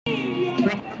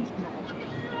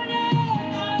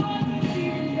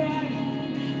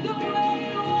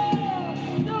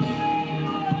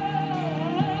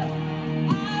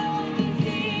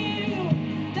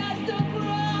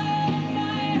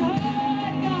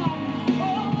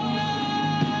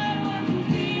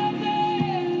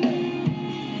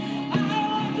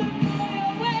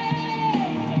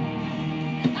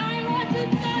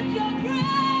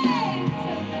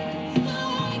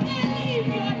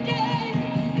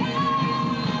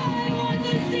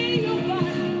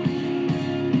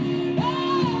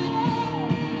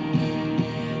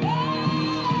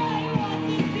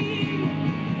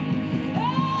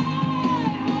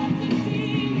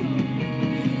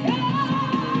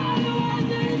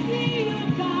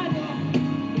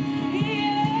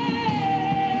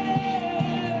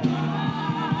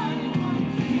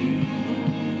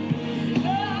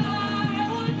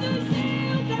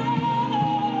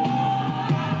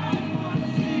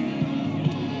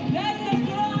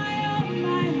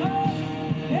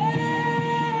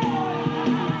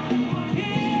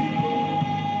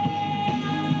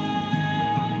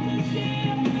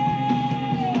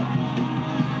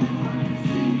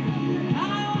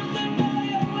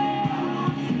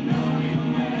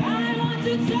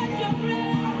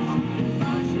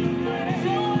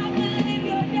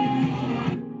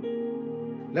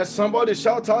Let somebody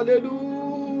shout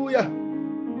hallelujah.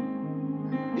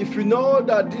 If you know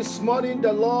that this morning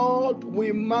the Lord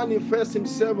will manifest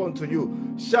himself unto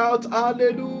you, shout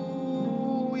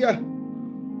hallelujah.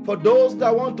 For those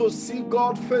that want to see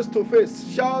God face to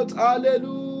face, shout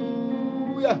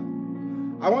hallelujah.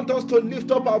 I want us to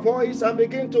lift up our voice and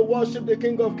begin to worship the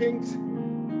King of Kings.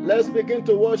 Let's begin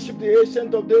to worship the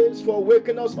Ancient of Days for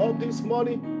waking us up this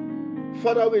morning.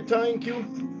 Father, we thank you.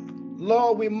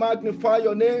 Lord, we magnify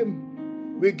your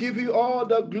name. We give you all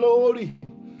the glory.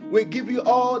 We give you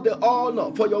all the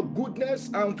honor for your goodness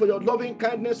and for your loving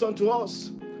kindness unto us.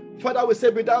 Father, we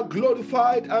say, be thou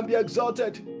glorified and be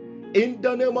exalted in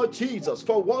the name of Jesus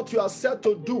for what you are set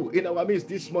to do in our midst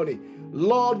this morning.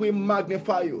 Lord, we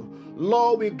magnify you.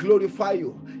 Lord, we glorify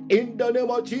you. In the name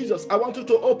of Jesus, I want you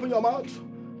to open your mouth.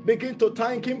 Begin to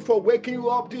thank him for waking you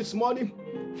up this morning.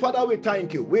 Father, we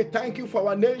thank you. We thank you for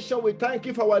our nation. We thank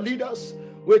you for our leaders.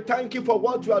 We thank you for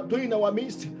what you are doing in our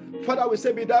midst. Father, we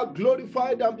say, be thou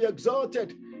glorified and be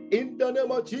exalted in the name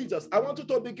of Jesus. I want you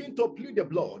to begin to plead the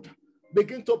blood.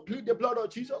 Begin to plead the blood of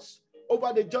Jesus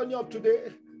over the journey of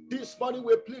today. This morning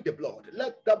we plead the blood.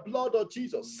 Let the blood of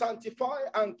Jesus sanctify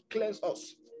and cleanse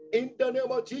us. In the name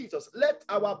of Jesus, let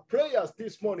our prayers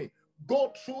this morning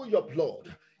go through your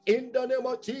blood. In the name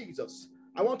of Jesus,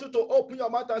 I want you to open your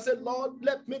mouth and say, Lord,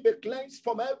 let me be cleansed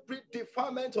from every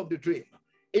defilement of the dream.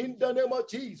 In the name of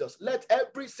Jesus, let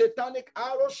every satanic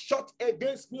arrow shot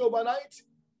against me overnight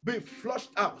be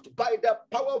flushed out by the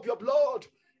power of your blood.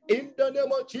 In the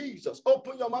name of Jesus,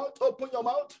 open your mouth, open your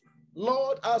mouth.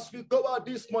 Lord, as we go out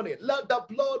this morning, let the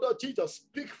blood of Jesus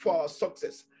speak for our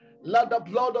success. Let the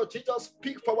blood of Jesus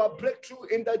speak for our breakthrough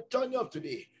in the journey of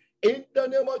today. In the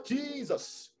name of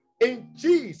Jesus, in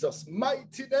Jesus'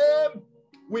 mighty name,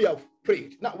 we have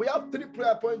prayed. Now, we have 3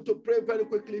 prayer points to pray very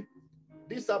quickly.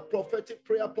 These are prophetic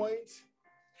prayer points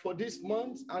for this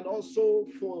month and also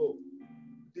for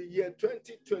the year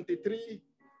 2023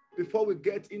 before we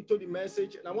get into the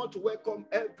message. And I want to welcome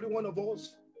every one of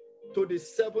us to the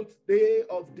 7th day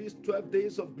of these 12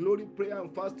 days of glory, prayer,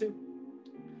 and fasting.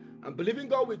 I'm believing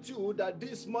God with you that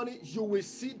this morning you will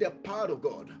see the power of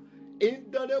God.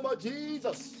 In the name of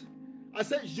Jesus, I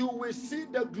said you will see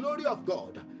the glory of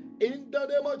God. In the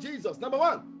name of Jesus. Number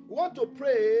 1, we want to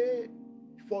pray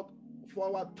for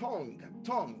our tongue.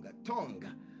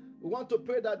 We want to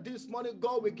pray that this morning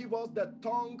God will give us the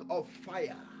tongue of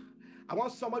fire. I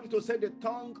want somebody to say the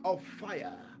tongue of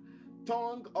fire.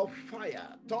 Tongue of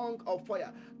fire, tongue of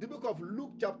fire. The book of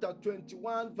Luke chapter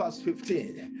 21 verse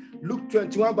 15. Luke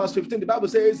 21 verse 15, the Bible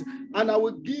says, and I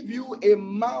will give you a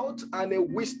mouth and a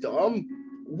wisdom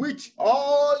which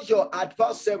all your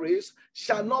adversaries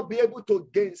shall not be able to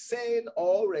gainsay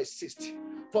or resist.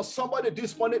 For somebody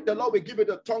this morning, the Lord will give you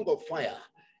the tongue of fire.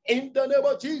 In the name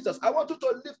of Jesus, I want you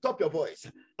to lift up your voice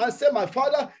and say, my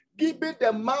Father, give me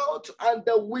the mouth and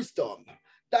the wisdom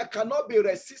that cannot be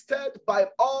resisted by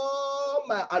all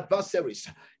my adversaries.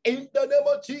 In the name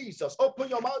of Jesus, open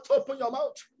your mouth, open your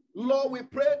mouth. Lord, we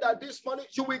pray that this morning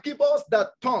you will give us the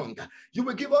tongue. You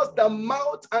will give us the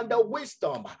mouth and the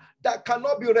wisdom that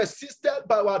cannot be resisted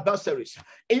by our adversaries.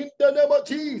 In the name of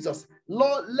Jesus,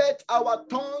 Lord, let our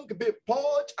tongue be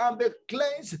purged and be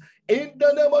cleansed. In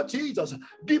the name of Jesus,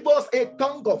 give us a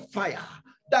tongue of fire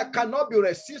that cannot be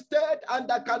resisted and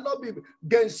that cannot be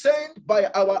gainsaid by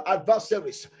our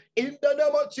adversaries. In the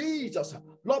name of Jesus,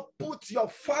 Lord, put your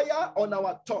fire on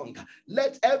our tongue.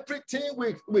 Let everything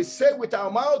we say with our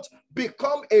mouth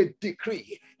become a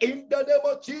decree. In the name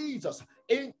of Jesus,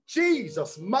 in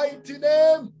Jesus' mighty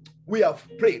name, we have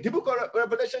prayed. The book of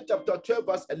Revelation chapter 12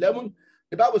 verse 11,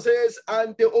 the Bible says,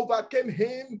 and they overcame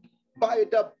him by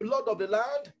the blood of the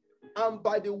Lamb and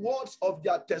by the words of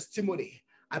their testimony.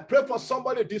 I pray for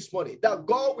somebody this morning that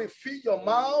God will fill your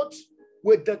mouth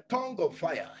with the tongue of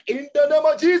fire. In the name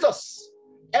of Jesus,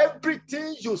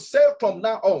 everything you say from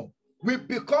now on will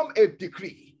become a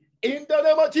decree. In the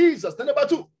name of Jesus. Then number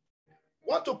 2,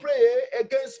 want to pray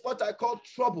against what I call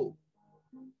trouble.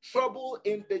 Trouble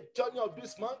in the journey of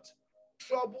this month.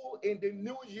 Trouble in the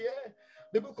new year.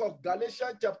 The book of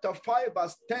Galatians chapter 5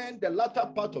 verse 10, the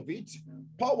latter part of it,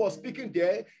 Paul was speaking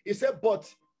there. He said, but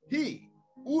he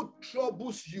who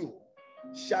troubles you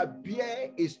shall bear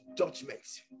his judgment.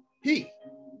 He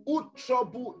who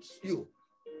troubles you,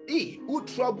 he who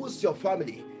troubles your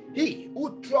family, he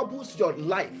who troubles your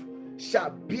life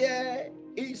shall bear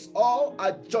his or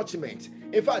a judgment.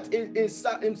 In fact, in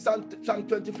Psalm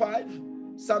 25,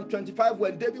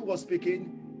 when David was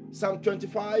speaking, Psalm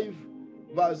 25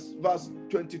 verse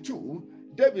 22,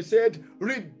 David said,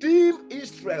 redeem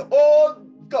Israel, O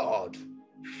God,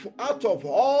 out of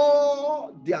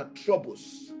all their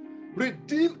troubles.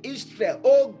 Redeem Israel,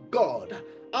 oh God,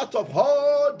 out of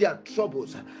all their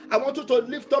troubles. I want you to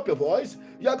lift up your voice.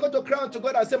 You are going to cry unto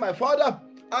God and say, my Father,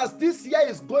 as this year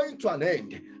is going to an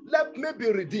end, let me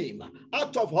be redeemed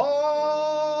out of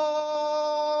all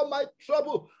my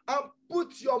trouble, and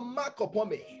put your mark upon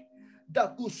me,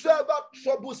 that whosoever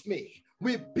troubles me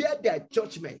will bear their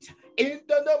judgment. In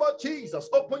the name of Jesus,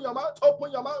 open your mouth,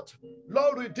 open your mouth.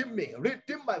 Lord, redeem me,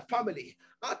 redeem my family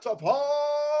out of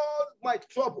all my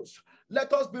troubles.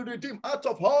 Let us be redeemed out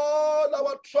of all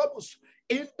our troubles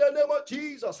in the name of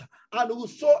Jesus. And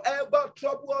whosoever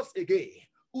trouble us again,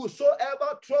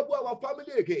 whosoever trouble our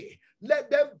family again, let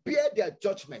them bear their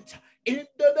judgment in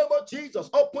the name of Jesus.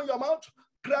 Open your mouth,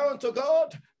 cry unto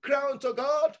God, cry unto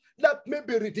God. Let me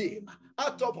be redeemed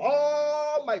out of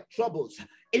all my troubles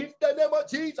in the name of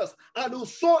Jesus. And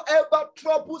whosoever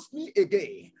troubles me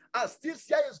again, as this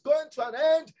year is going to an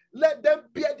end, let them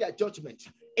bear their judgment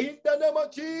in the name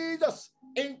of Jesus.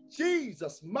 In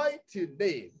Jesus' mighty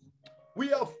name, we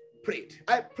have prayed.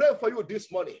 I pray for you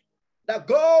this morning that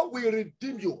God will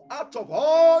redeem you out of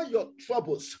all your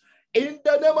troubles in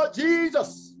the name of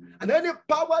Jesus. And any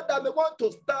power that may want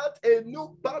to start a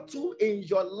new battle in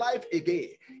your life again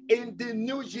in the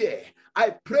new year, I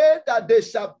pray that they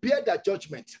shall bear their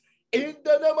judgment in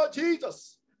the name of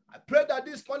Jesus. I pray that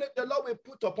this morning the Lord will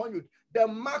put upon you the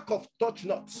mark of touch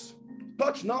not,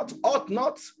 ought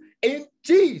not, in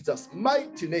Jesus'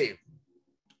 mighty name.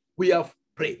 We have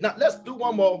prayed. Now let's do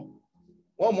one more.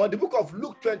 The book of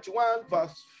Luke 21,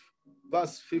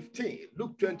 verse 15.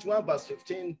 Luke 21, verse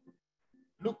 15.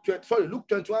 Luke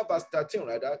 21, verse 13,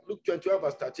 rather. Luke 21,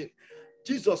 verse 13.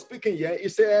 Jesus speaking here, he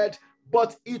said,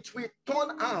 but it will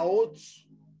turn out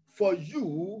for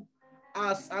you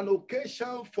as an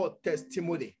occasion for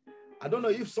testimony. I don't know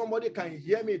if somebody can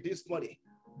hear me this morning.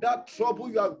 That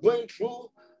trouble you are going through,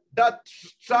 that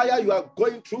trial you are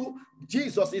going through,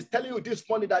 Jesus is telling you this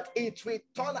morning that it will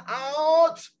turn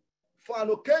out for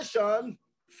an occasion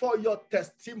for your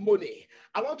testimony.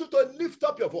 I want you to lift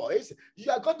up your voice.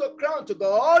 You are going to cry unto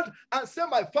God and say,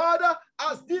 my Father,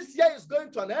 as this year is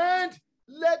going to an end,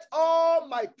 let all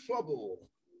my trouble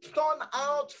turn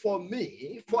out for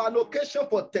me for an occasion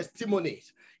for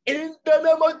testimonies. In the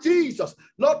name of Jesus,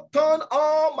 Lord, turn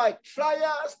all my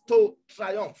trials to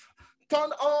triumph.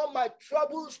 Turn all my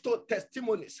troubles to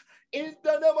testimonies. In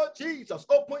the name of Jesus,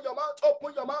 open your mouth,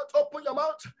 open your mouth, open your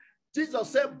mouth. Jesus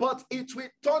said, but it will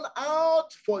turn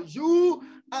out for you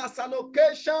as an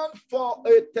occasion for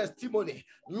a testimony.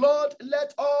 Lord,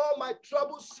 let all my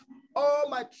troubles, all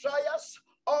my trials,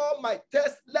 all my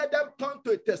tests, let them turn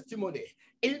to a testimony.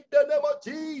 In the name of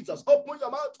Jesus, open your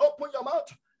mouth, open your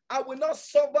mouth. I will not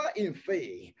suffer in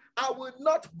vain. I will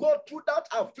not go through that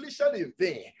affliction in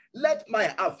vain. Let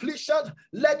my affliction,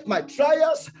 let my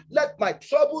trials, let my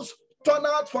troubles turn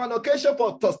out for an occasion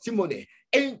for testimony.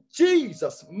 In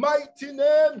Jesus' mighty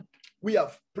name, we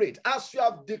have prayed. As you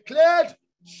have declared,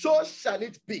 so shall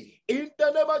it be. In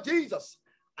the name of Jesus,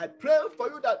 I pray for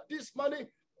you that this morning,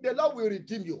 the Lord will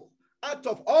redeem you out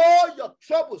of all your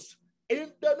troubles.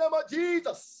 In the name of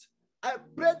Jesus, I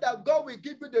pray that God will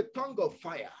give you the tongue of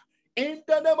fire. In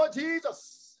the name of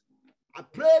Jesus, I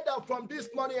pray that from this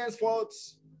morning henceforth,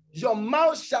 your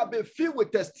mouth shall be filled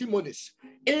with testimonies.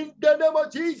 In the name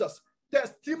of Jesus,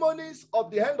 testimonies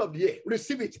of the end of the year,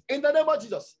 receive it. In the name of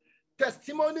Jesus,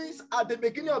 testimonies at the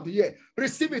beginning of the year,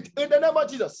 receive it. In the name of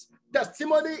Jesus,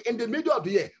 testimony in the middle of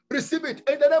the year, receive it.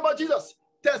 In the name of Jesus,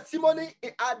 testimony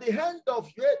at the end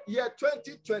of year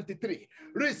 2023,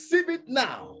 receive it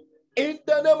now. In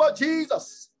the name of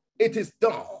Jesus, it is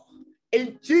done.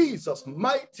 In Jesus'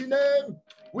 mighty name,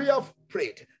 we have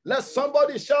prayed. Let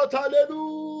somebody shout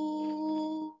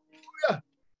hallelujah.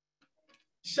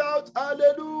 Shout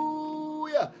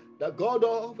hallelujah. The God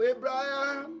of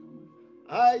Abraham,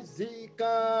 Isaac,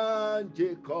 and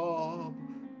Jacob,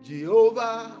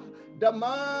 Jehovah, the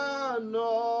man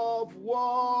of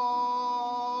war,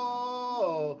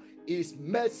 his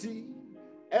mercy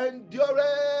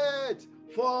endureth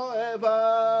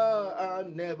forever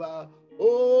and ever.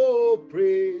 Oh,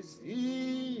 praise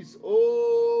his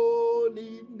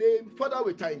holy name. Father,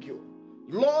 we thank you.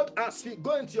 Lord, as we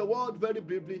go into your word very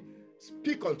briefly,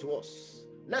 speak unto us.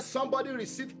 Let somebody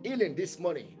receive healing this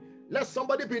morning. Let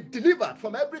somebody be delivered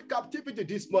from every captivity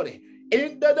this morning.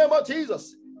 In the name of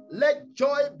Jesus, let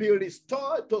joy be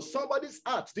restored to somebody's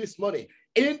heart this morning.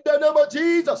 In the name of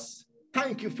Jesus,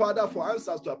 thank you, Father, for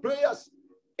answers to our prayers.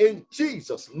 In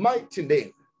Jesus' mighty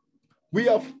name, we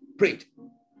have prayed.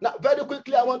 Now, very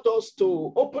quickly, I want us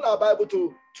to open our Bible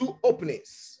to two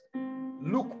openings.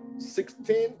 Luke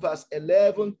 16, verse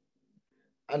 11,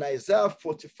 and Isaiah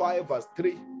 45, verse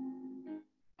 3.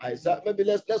 Isaiah, maybe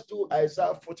let's do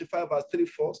Isaiah 45 verse 3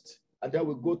 first, and then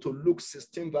we'll go to Luke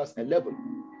 16 verse 11.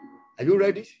 Are you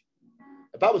ready?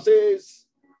 The Bible says,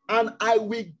 and I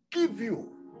will give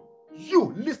you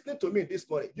listening to me this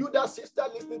morning, you that sister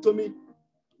listening to me,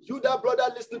 you that brother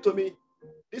listening to me,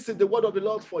 this is the word of the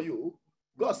Lord for you.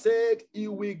 God said he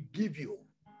will give you,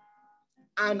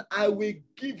 and I will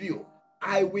give you,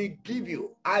 I will give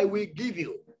you, I will give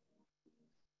you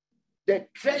the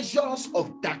treasures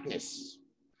of darkness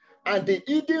and the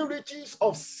hidden riches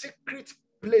of secret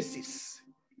places.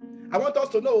 I want us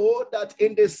to know that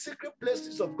in the secret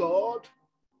places of God,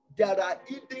 there are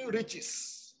hidden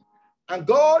riches. And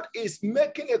God is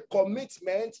making a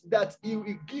commitment that he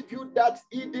will give you that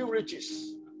hidden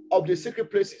riches of the secret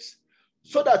places,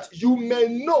 so that you may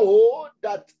know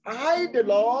that I, the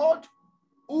Lord,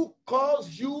 who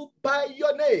calls you by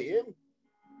your name,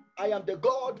 I am the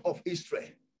God of Israel.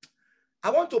 I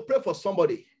want to pray for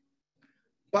somebody.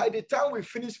 By the time we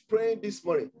finish praying this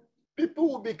morning, people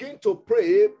will begin to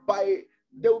pray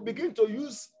they will begin to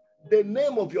use the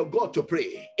name of your God to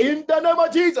pray. In the name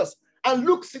of Jesus. And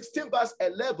Luke 16 verse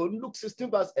 11,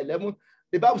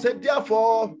 the Bible said,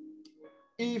 therefore,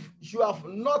 if you have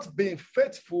not been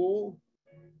faithful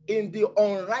in the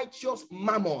unrighteous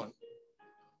mammon,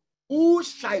 who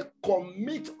shall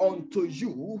commit unto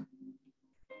you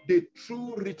the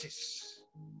true riches?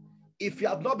 If you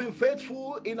have not been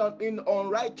faithful in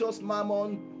unrighteous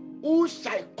mammon, who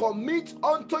shall commit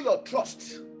unto your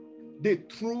trust the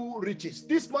true riches?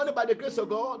 This morning, by the grace of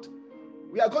God,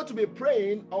 we are going to be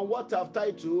praying on what I've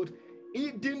titled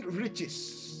hidden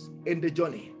riches in the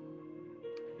journey.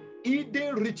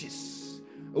 Hidden riches.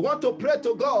 We want to pray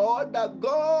to God that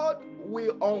God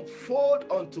will unfold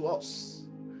unto us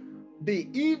the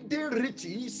hidden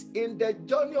riches in the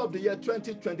journey of the year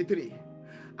 2023.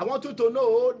 I want you to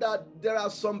know that there are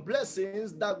some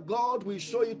blessings that God will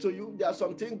show you to you. There are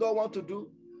some things God wants to do.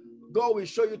 God will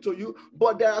show you to you.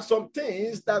 But there are some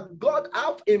things that God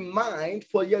have in mind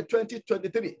for year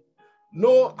 2023.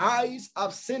 No eyes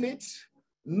have seen it.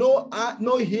 No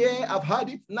ear have heard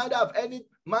it. Neither have any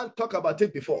man talk about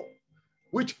it before,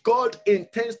 which God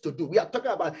intends to do. We are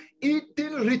talking about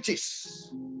hidden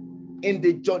riches in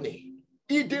the journey.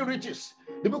 Hidden riches.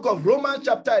 The book of Romans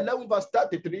chapter 11 verse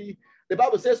 33, the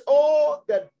Bible says, oh,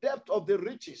 the depth of the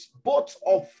riches, both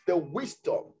of the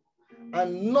wisdom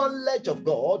and knowledge of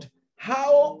God,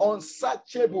 how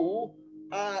unsearchable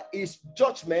are his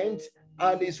judgment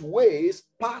and his ways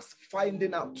past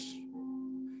finding out.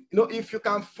 You know, if you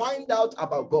can find out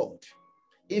about God,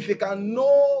 if you can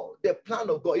know the plan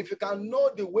of God, if you can know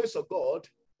the ways of God,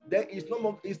 then it's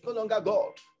no longer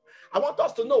God. I want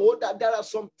us to know that there are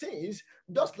some things,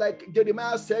 just like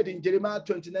Jeremiah said in Jeremiah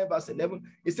 29 verse 11,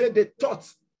 he said, the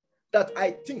thoughts that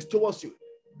I think towards you,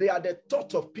 they are the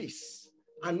thoughts of peace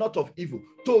and not of evil,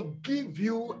 to give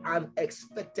you an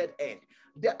expected end.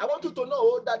 I want you to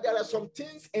know that there are some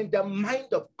things in the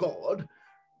mind of God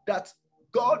that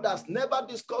God has never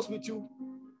discussed with you,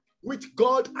 which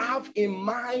God have in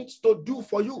mind to do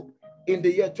for you in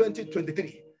the year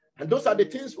 2023. And those are the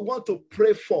things we want to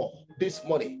pray for this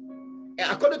morning. And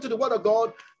according to the word of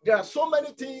God, there are so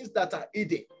many things that are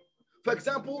hidden. For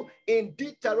example, in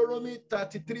Deuteronomy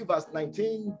 33 verse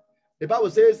 19, the Bible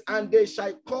says, and they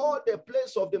shall call the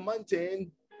place of the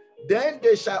mountain, then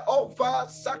they shall offer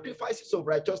sacrifices of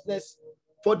righteousness,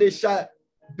 for they shall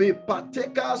be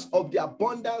partakers of the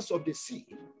abundance of the sea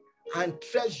and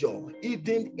treasure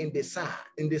hidden in the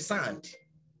sand.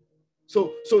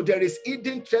 So there is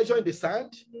hidden treasure in the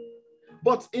sand.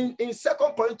 But in 2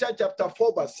 Corinthians chapter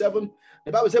 4 verse 7,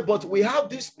 the Bible says, but we have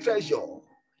this treasure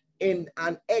in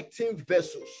an earthen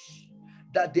vessels,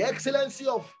 that the excellency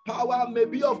of power may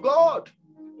be of God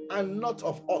and not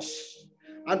of us.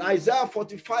 And Isaiah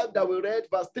 45 that we read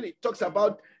verse 3 talks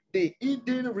about the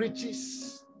hidden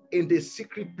riches in the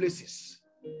secret places.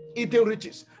 Hidden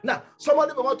riches. Now,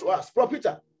 somebody may want to ask, Prophet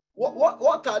Peter,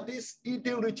 what are these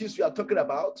hidden riches you are talking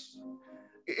about?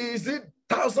 Is it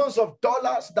thousands of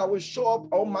dollars that will show up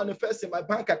or manifest in my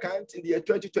bank account in the year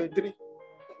 2023?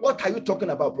 What are you talking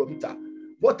about, Prophet Peter?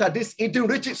 What are these hidden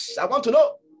riches? I want to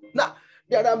know. Now,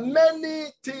 there are many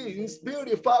things being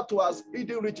referred to as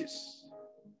hidden riches.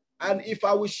 And if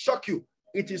I will shock you,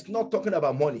 it is not talking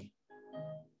about money.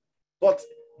 But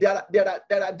there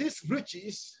are these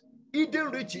riches,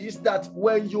 hidden riches, that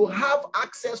when you have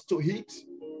access to it,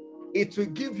 it will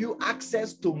give you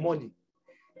access to money.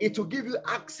 It will give you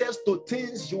access to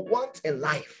things you want in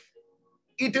life.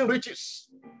 Hidden riches.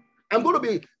 I'm going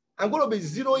to be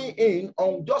zeroing in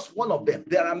on just one of them.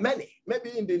 There are many.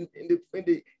 Maybe in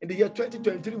the year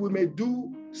 2023 we may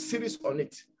do series on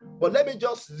it. But let me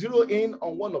just zero in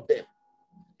on one of them.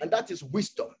 and that is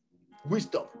wisdom.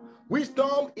 Wisdom.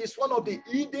 Wisdom is one of the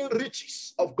hidden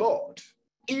riches of God.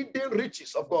 Hidden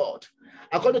riches of God.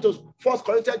 According to 1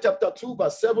 Corinthians chapter 2,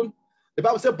 verse 7, the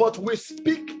Bible says, but we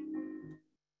speak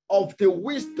of the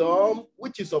wisdom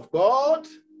which is of God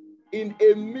in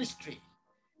a mystery,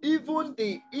 even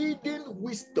the hidden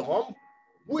wisdom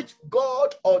which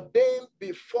God ordained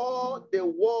before the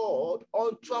world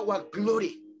unto our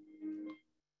glory.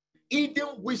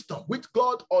 Hidden wisdom which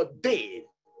God ordained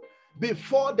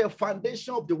before the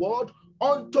foundation of the world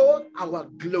unto our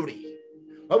glory.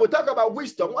 When we talk about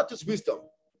wisdom, what is wisdom?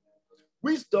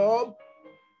 Wisdom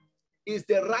is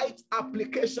the right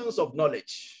applications of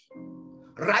knowledge.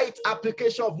 Right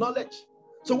application of knowledge.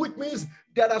 So which means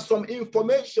there are some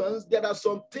informations, there are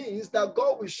some things that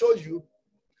God will show you,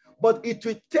 but it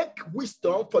will take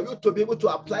wisdom for you to be able to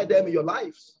apply them in your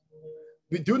lives.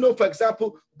 We do know, for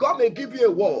example, God may give you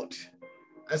a word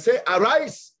and say,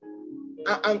 arise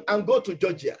and go to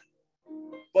Georgia.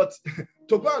 But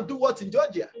to go and do what in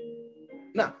Georgia?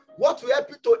 Now, what will help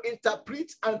you to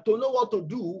interpret and to know what to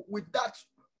do with that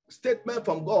statement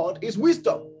from God is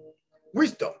wisdom.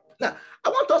 Wisdom. Now, I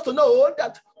want us to know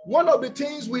that one of the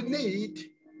things we need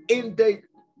in the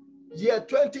year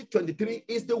 2023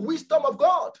 is the wisdom of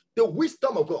God. The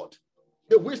wisdom of God.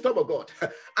 The wisdom of God.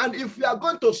 And if we are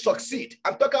going to succeed,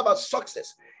 I'm talking about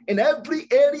success in every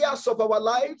areas of our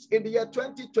lives in the year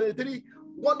 2023,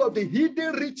 one of the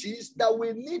hidden riches that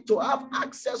we need to have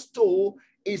access to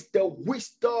is the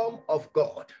wisdom of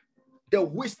God. The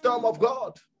wisdom of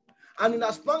God. And in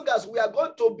as long as we are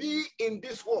going to be in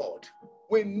this world,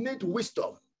 we need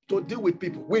wisdom to deal with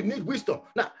people. We need wisdom.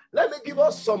 Now, let me give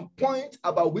us some points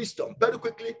about wisdom very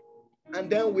quickly, and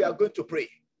then we are going to pray.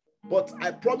 But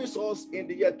I promise us in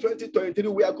the year 2023,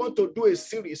 we are going to do a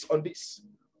series on this,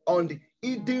 on the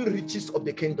hidden riches of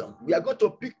the kingdom. We are going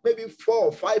to pick maybe 4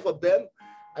 or 5 of them,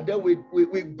 and then we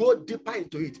go deeper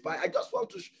into it. But I just want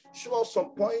to show us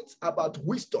some points about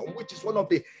wisdom, which is one of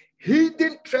the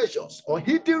hidden treasures or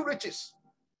hidden riches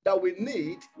that we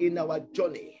need in our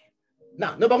journey.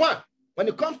 Now, number 1, when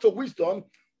it comes to wisdom,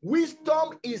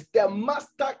 wisdom is the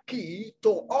master key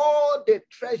to all the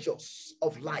treasures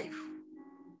of life.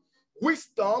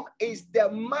 Wisdom is the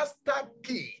master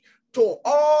key to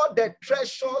all the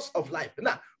treasures of life.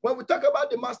 Now, when we talk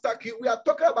about the master key, we are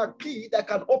talking about key that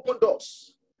can open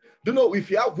doors. You know,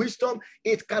 if you have wisdom,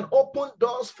 it can open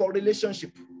doors for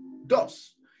relationship.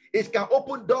 Doors. It can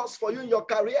open doors for you in your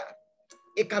career.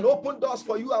 It can open doors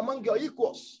for you among your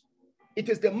equals. It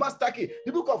is the master key.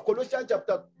 The book of Colossians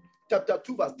chapter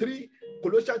 2 verse 3,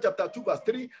 Colossians chapter 2 verse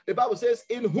 3, the Bible says,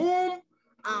 in whom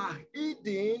are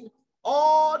hidden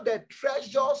all the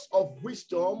treasures of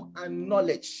wisdom and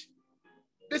knowledge.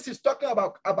 This is talking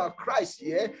about Christ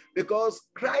here, because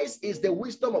Christ is the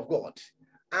wisdom of God.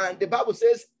 And the Bible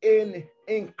says in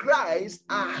Christ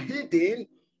are hidden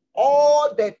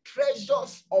all the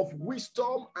treasures of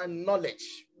wisdom and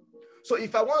knowledge. So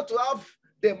if I want to have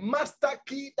the master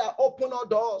key that opens all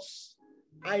doors,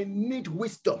 I need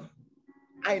wisdom.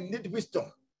 I need wisdom,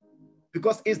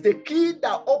 because it's the key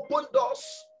that opens doors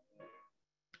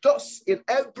just in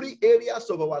every areas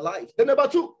of our life. Then number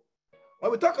 2,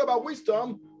 when we talk about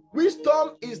wisdom,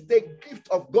 wisdom is the gift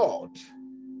of God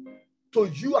to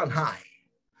you and I.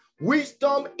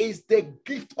 Wisdom is the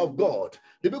gift of God.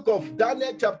 The book of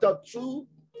Daniel chapter 2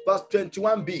 verse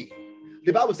 21b.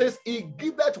 The Bible says, he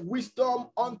giveth wisdom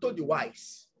unto the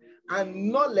wise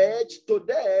and knowledge to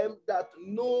them that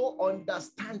know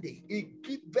understanding. He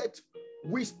giveth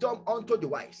wisdom unto the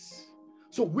wise.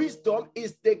 So wisdom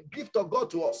is the gift of God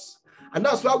to us. And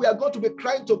that's why we are going to be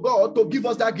crying to God to give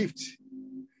us that gift.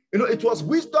 You know, it was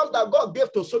wisdom that God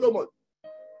gave to Solomon.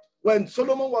 When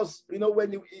Solomon was,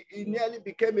 when he nearly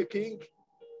became a king,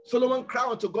 Solomon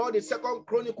cried to God in 2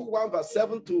 Chronicles 1 verse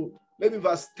 7 to maybe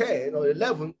verse 10 or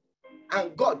 11,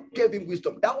 and God gave him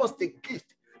wisdom. That was the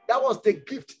gift. That was the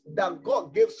gift that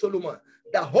God gave Solomon,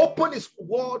 that opened his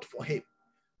word for him.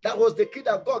 That was the key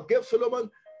that God gave Solomon,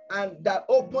 and that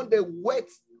opened the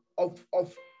wealth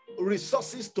of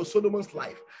resources to Solomon's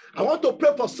life. I want to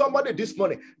pray for somebody this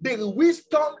morning. The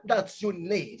wisdom that you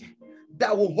need,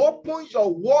 that will open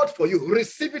your word for you,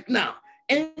 receive it now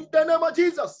in the name of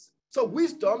Jesus. So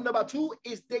wisdom, number 2,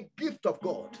 is the gift of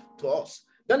God to us.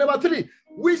 Then number 3,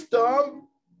 wisdom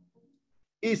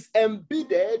is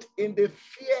embedded in the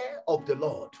fear of the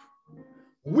Lord.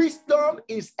 Wisdom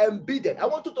is embedded. I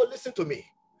want you to listen to me.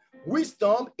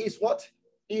 Wisdom is what?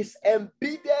 Is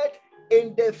embedded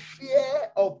in the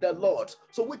fear of the Lord.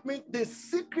 So which means the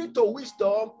secret to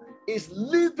wisdom is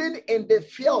living in the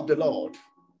fear of the Lord.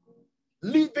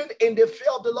 Living in the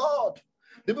fear of the Lord.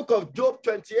 The book of Job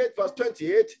 28, verse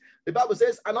 28, the Bible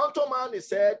says, and unto man is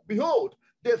said, behold,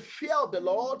 the fear of the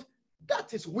Lord,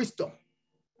 that is wisdom.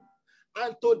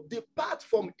 And to depart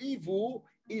from evil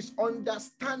is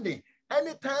understanding.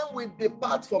 Anytime we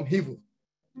depart from evil,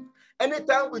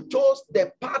 anytime we chose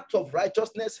the path of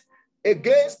righteousness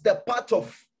against the path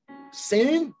of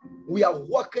sin, we are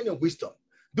walking in wisdom.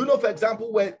 Do you know, for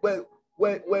example,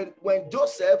 when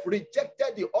Joseph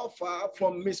rejected the offer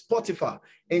from Miss Potiphar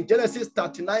in Genesis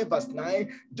 39, verse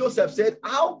 9, Joseph said,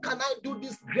 how can I do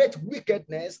this great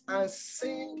wickedness and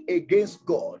sin against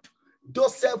God?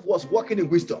 Joseph was walking in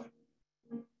wisdom.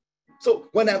 So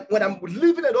when I'm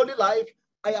living a holy life,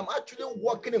 I am actually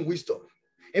walking in wisdom.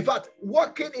 In fact,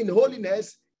 walking in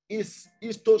holiness is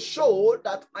to show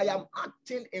that I am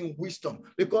acting in wisdom,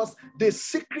 because the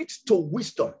secret to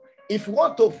wisdom, if you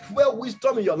want to fuel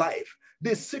wisdom in your life,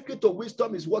 the secret to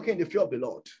wisdom is walking in the fear of the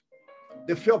Lord.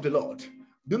 The fear of the Lord.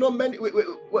 Do you know,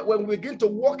 when we begin to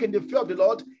walk in the fear of the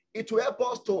Lord, it will help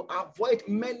us to avoid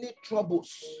many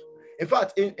troubles. In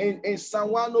fact, in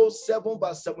Psalm 107,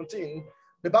 verse 17,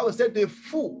 the Bible said the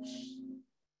fools,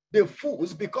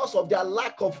 because of their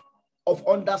lack of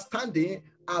understanding,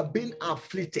 are being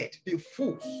afflicted. The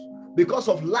fools, because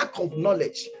of lack of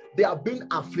knowledge, they are being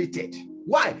afflicted.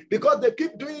 Why? Because they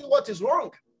keep doing what is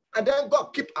wrong, and then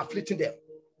God keep afflicting them.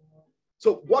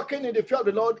 So walking in the fear of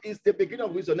the Lord is the beginning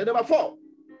of wisdom. And number 4,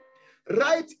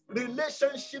 right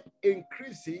relationship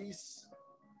increases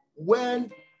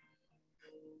when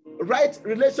right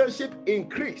relationship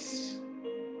increase.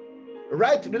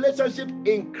 Right relationship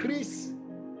increase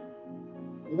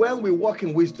when we walk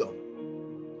in wisdom.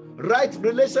 Right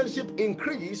relationship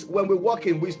increase when we walk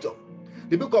in wisdom.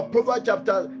 The book of Proverbs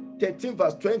chapter 13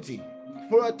 verse 20.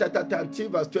 Proverbs chapter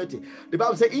 13 verse 20. The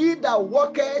Bible says, he that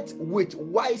walketh with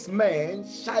wise men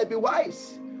shall be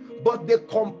wise, but the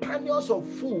companions of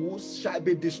fools shall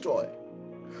be destroyed.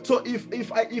 So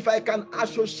if I can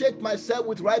associate myself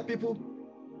with right people,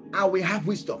 I will have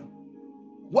wisdom.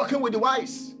 Walking with the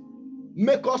wise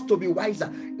make us to be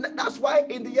wiser. That's why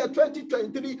in the year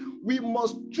 2023, we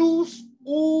must choose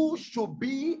who should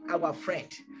be our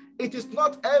friend. It is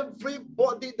not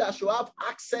everybody that should have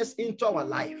access into our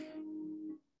life,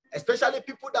 especially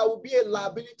people that will be a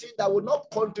liability, that will not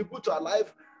contribute to our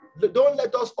life. Don't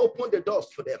let us open the doors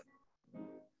for them,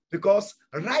 because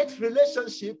right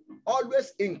relationship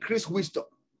always increase wisdom.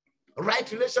 Right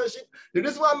relationship. The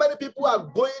reason why many people are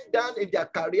going down in their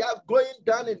career, going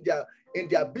down in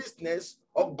their business,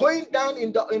 or going down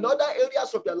in other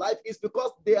areas of their life is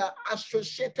because they are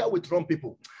associated with wrong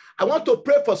people. I want to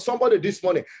pray for somebody this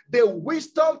morning. The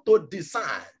wisdom to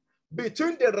discern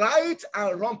between the right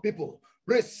and wrong people.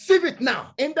 Receive it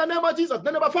now in the name of Jesus.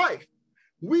 Number 5,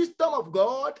 wisdom of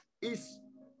God is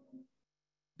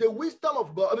the wisdom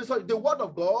of God. The word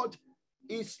of God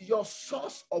is your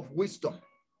source of wisdom.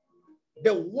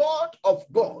 The word of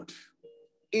God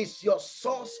is your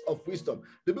source of wisdom.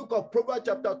 The book of Proverbs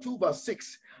chapter 2 verse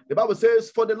 6, the Bible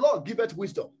says, for the Lord giveth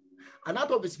wisdom, and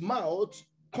out of his mouth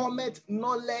cometh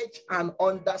knowledge and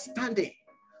understanding.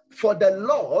 For the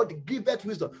Lord giveth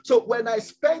wisdom. So when I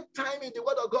spend time in the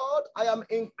word of God, I am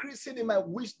increasing in my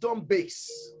wisdom base.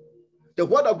 The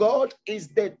word of God is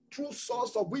the true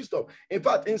source of wisdom. In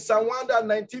fact, in Psalm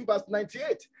 119 verse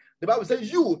 98, the Bible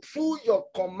says, you through your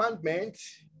commandment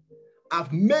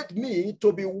have made me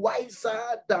to be wiser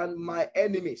than my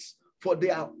enemies, for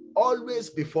they are always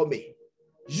before me.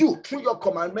 You, through your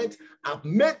commandment, have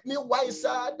made me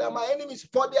wiser than my enemies,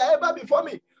 for they are ever before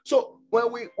me. So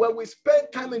when we spend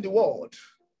time in the word,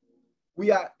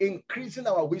 we are increasing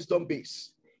our wisdom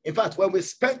base. In fact, when we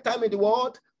spend time in the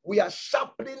word, we are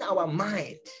sharpening our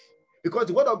mind, because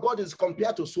the word of God is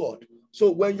compared to sword. So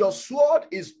when your sword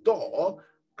is dull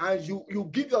and you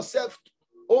give yourself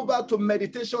over to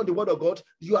meditation on the word of God,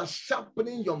 you are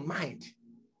sharpening your mind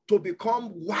to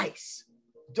become wise,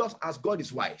 just as God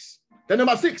is wise. Then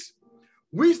number 6,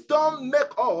 wisdom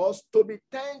makes us to be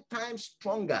 10 times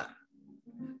stronger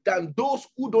than those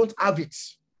who don't have it.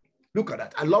 Look at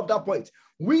that. I love that point.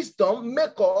 Wisdom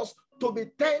makes us to be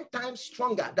 10 times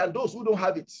stronger than those who don't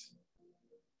have it.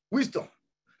 Wisdom.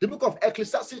 The book of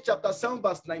Ecclesiastes chapter 7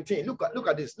 verse 19. Look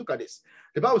at this. Look at this.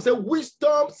 The Bible says,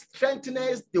 wisdom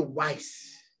strengthens the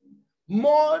wise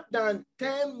more than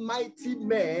 10 mighty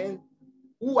men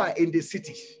who are in the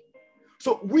city.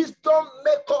 So wisdom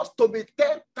makes us to be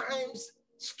 10 times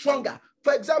stronger.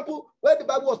 For example, when the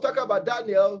Bible was talking about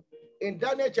Daniel, in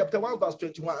Daniel chapter 1 verse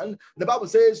 21, the Bible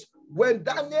says, when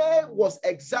Daniel was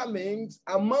examined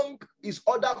among his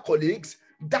other colleagues,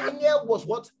 Daniel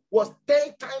was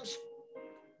 10 times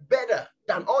better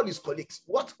than all his colleagues.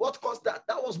 What caused that?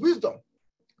 That was wisdom.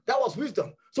 That was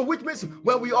wisdom. So which means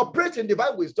when we operate in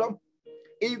divine wisdom,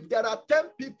 if there are 10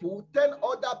 people, 10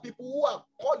 other people who are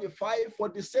qualified for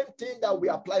the same thing that we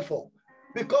apply for,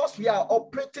 because we are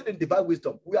operating in divine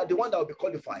wisdom, we are the one that will be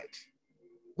qualified.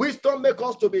 Wisdom makes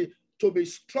us to be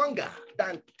stronger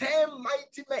than 10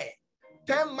 mighty men.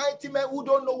 10 mighty men who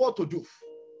don't know what to do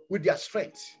with their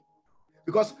strength.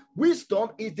 Because wisdom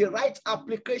is the right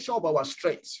application of our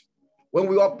strength. When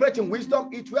we operate in wisdom,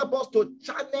 it will help us to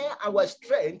channel our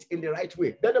strength in the right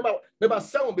way. Then number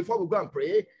 7, before we go and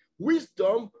pray,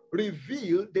 wisdom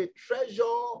reveals the treasure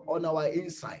on our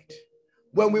inside.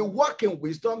 When we walk in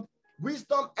wisdom,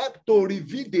 wisdom helps to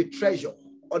reveal the treasure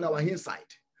on our inside.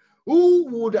 Who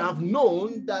would have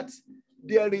known that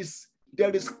there is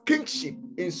kingship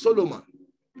in Solomon?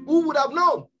 Who would have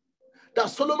known that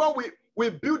Solomon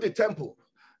will build the temple?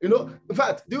 You know, in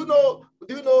fact, do you know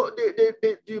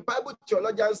the Bible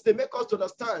theologians, they make us to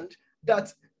understand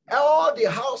that all the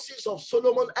houses of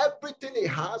Solomon, everything he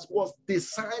has was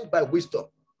designed by wisdom.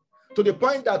 To the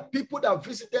point that people that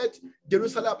visited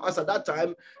Jerusalem as at that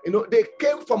time, you know, they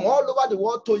came from all over the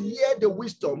world to hear the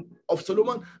wisdom of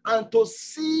Solomon and to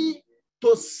see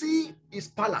his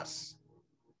palace.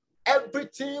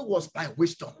 Everything was by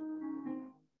wisdom.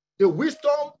 The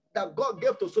wisdom that God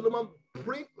gave to Solomon,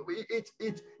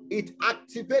 it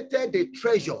activated the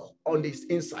treasure on his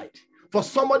inside. For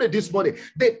somebody this morning,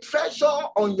 the treasure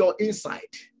on your inside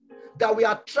that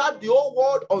will attract the whole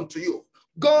world unto you,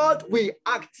 God will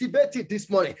activate it this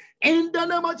morning in the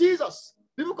name of Jesus.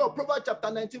 The book of Proverbs chapter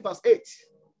 19 verse 8.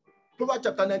 Proverbs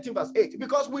chapter 19 verse 8.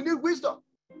 Because we need wisdom.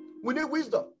 We need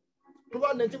wisdom.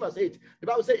 Proverbs 19 verse 8. The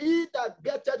Bible says, he that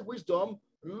getteth wisdom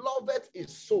loveth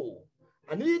his soul,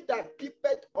 and he that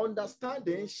keepeth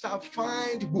understanding shall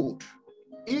find good.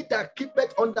 He that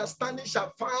keepeth understanding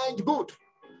shall find good.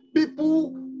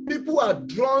 People are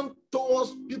drawn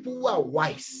towards people who are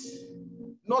wise,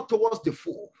 not towards the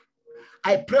fool.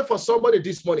 I pray for somebody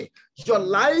this morning. Your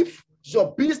life,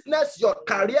 your business, your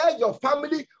career, your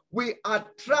family will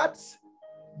attract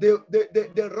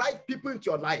the right people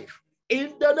into your life.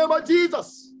 In the name of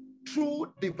Jesus,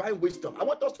 through divine wisdom. I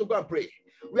want us to go and pray.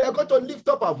 We are going to lift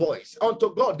up our voice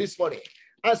unto God this morning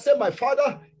and say, my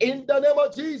Father, in the name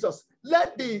of Jesus,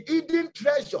 let the hidden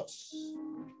treasures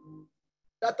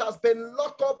that has been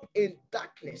locked up in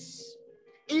darkness,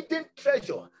 hidden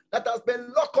treasure that has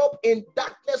been locked up in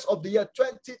darkness of the year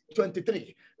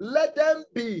 2023, let them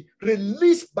be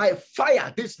released by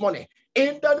fire this morning.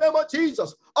 In the name of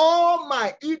Jesus, all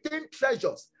my hidden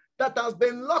treasures that has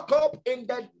been locked up in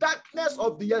the darkness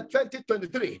of the year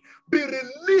 2023, be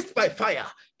released by fire.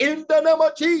 In the name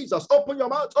of Jesus, open your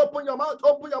mouth, open your mouth,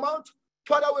 open your mouth.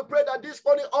 Father, we pray that this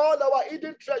morning, all our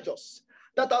hidden treasures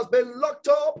that has been locked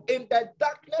up in the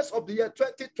darkness of the year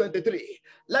 2023,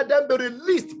 let them be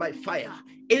released by fire.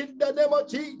 In the name of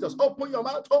Jesus, open your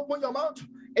mouth, open your mouth.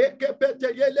 Let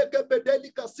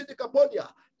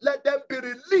them be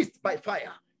released by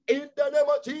fire. In the name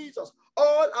of Jesus,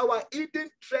 all our hidden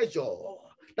treasure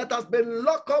that has been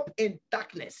locked up in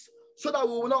darkness, so that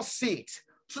we will not see it,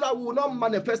 so that we will not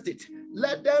manifest it,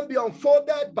 let them be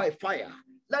unfolded by fire.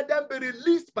 Let them be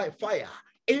released by fire.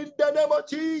 In the name of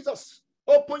Jesus,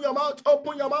 open your mouth,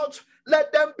 open your mouth.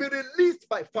 Let them be released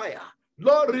by fire.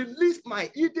 Lord, release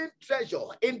my hidden treasure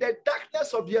in the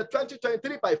darkness of the year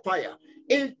 2023 by fire.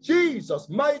 In Jesus'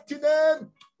 mighty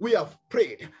name, we have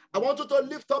prayed. I want you to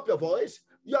lift up your voice.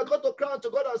 You are going to cry to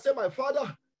God and say, my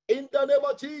Father, in the name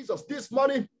of Jesus, this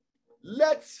morning,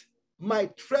 let my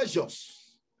treasure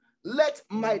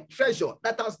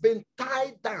that has been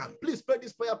tied down, please pray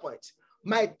this prayer point.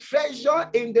 My treasure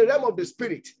in the realm of the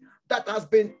spirit that has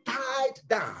been tied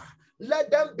down, let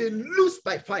them be loosed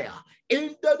by fire.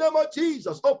 In the name of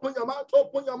Jesus, open your mouth,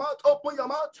 open your mouth, open your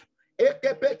mouth. There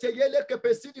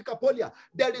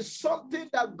is something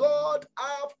that God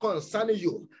have concerning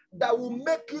you that will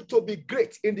make you to be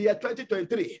great in the year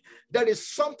 2023. There is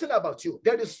something about you.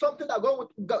 There is something that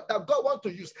God wants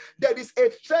to use. There is a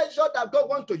treasure that God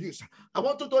wants to use. I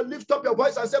want you to lift up your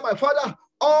voice and say, my Father,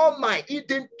 all my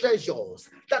hidden treasures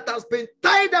that has been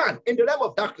tied down in the realm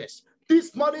of darkness,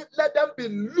 this morning, let them be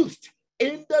loosed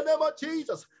in the name of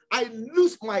Jesus. I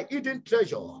lose my hidden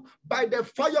treasure by the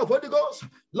fire of Holy Ghost.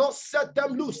 Lord, set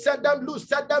them loose, set them loose,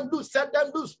 set them loose, set them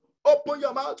loose. Open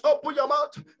your mouth,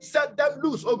 set them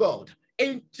loose, oh God.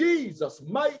 In Jesus'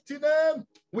 mighty name,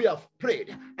 we have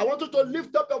prayed. I want you to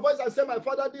lift up your voice and say, my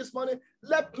Father, this morning,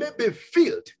 let me be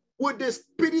filled with the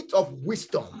spirit of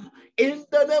wisdom. In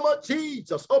the name of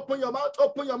Jesus, open your mouth,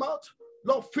 open your mouth.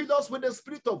 Lord, fill us with the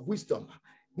spirit of wisdom.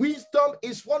 Wisdom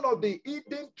is one of the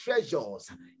hidden treasures.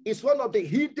 It's one of the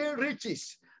hidden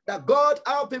riches that God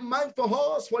have in mind for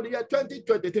us for the year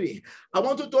 2023. I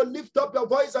want you to lift up your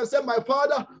voice and say, my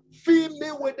Father, fill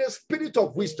me with the spirit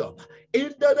of wisdom.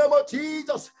 In the name of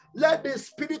Jesus, let the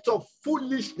spirit of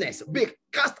foolishness be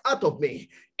cast out of me.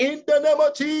 In the name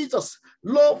of Jesus,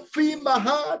 Lord, fill my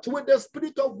heart with the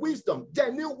spirit of wisdom,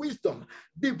 genuine wisdom,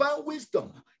 divine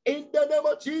wisdom. In the name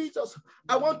of Jesus,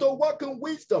 I want to walk in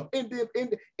wisdom in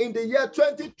the year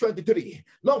 2023.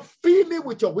 Lord, fill me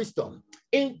with your wisdom.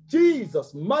 In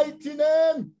Jesus' mighty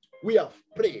name, we have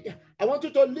prayed. I want you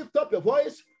to lift up your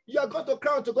voice. You are going to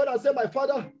cry to God and say, my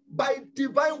Father, by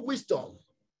divine wisdom,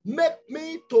 make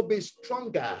me to be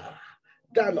stronger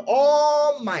than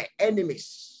all my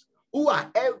enemies who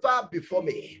are ever before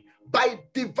me. By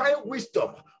divine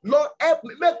wisdom, Lord, help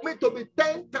me, make me to be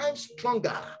 10 times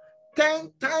stronger.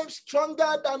 10 times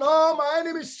stronger than all my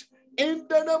enemies. In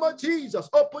the name of Jesus,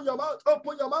 open your mouth,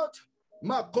 open your mouth.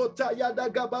 Makota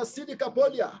Yadagaba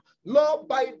Sidikapolia. Lord,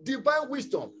 by divine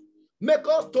wisdom, make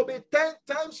us to be 10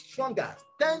 times stronger,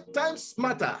 10 times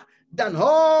smarter than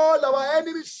all our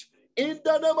enemies. In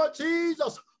the name of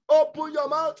Jesus, open your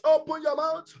mouth, open your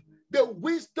mouth. The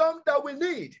wisdom that we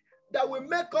need, that will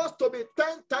make us to be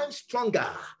 10 times stronger.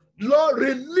 Lord,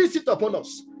 release it upon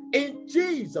us. In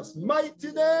Jesus'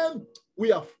 mighty name, we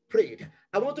have prayed.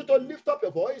 I want you to lift up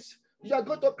your voice. You are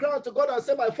going to cry to God and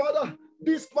say, my Father,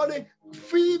 this morning,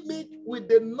 fill me with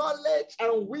the knowledge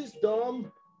and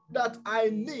wisdom that I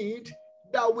need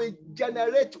that will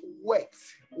generate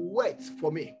wealth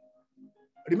for me.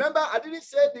 Remember, I didn't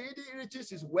say the hidden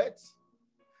riches is wealth,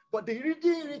 but the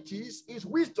hidden riches is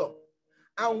wisdom.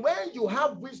 And when you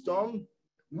have wisdom,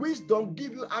 wisdom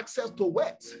gives you access to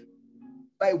wealth.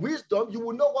 By wisdom, you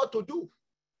will know what to do.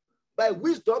 By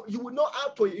wisdom, you will know how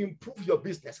to improve your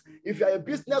business. If you are a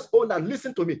business owner,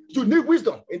 listen to me. You need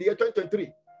wisdom in the year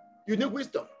 2023. You need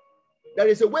wisdom. There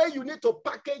is a way you need to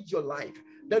package your life.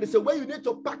 There is a way you need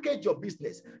to package your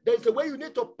business. There is a way you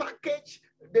need to package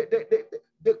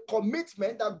the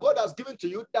commitment that God has given to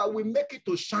you that will make it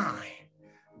to shine,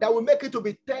 that will make it to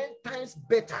be 10 times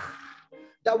better,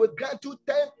 that will grant you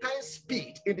 10 times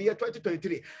speed in the year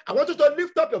 2023. I want you to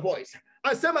lift up your voice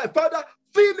and say, my Father,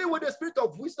 fill me with the spirit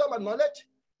of wisdom and knowledge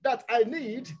that I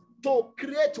need to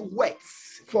create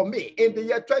wealth for me in the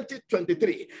year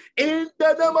 2023. In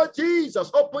the name of Jesus,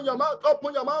 open your mouth,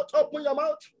 open your mouth, open your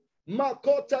mouth. We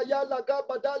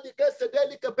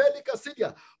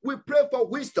pray for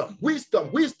wisdom,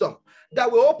 wisdom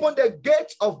that will open the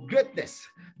gates of greatness,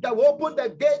 that will open the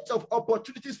gates of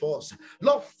opportunities for us.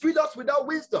 Lord, fill us with that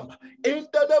wisdom in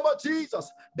the name of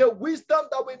Jesus, the wisdom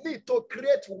that we need to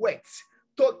create wealth,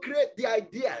 to create the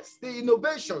ideas, the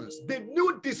innovations, the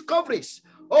new discoveries.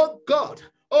 Oh God,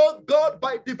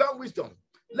 by divine wisdom,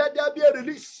 let there be a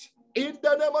release in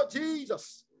the name of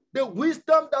Jesus. The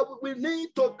wisdom that we need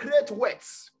to create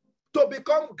wealth, to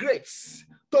become great,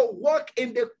 to walk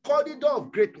in the corridor of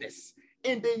greatness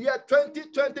in the year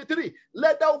 2023.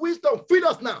 Let that wisdom fill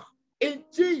us now. In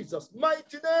Jesus'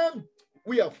 mighty name,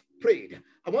 we have prayed.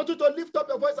 I want you to lift up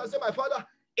your voice and say, my Father,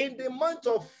 in the month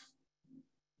of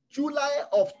July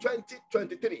of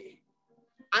 2023,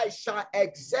 I shall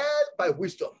excel by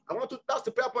wisdom. That's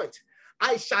the prayer point.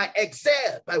 I shall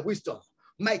excel by wisdom.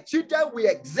 My children will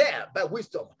excel by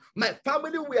wisdom. My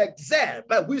family will excel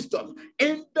by wisdom.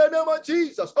 In the name of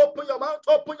Jesus, open your mouth,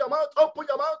 open your mouth, open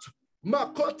your mouth.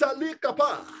 Makota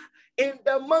Likapa. In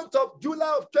the month of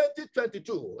July of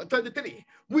 2023,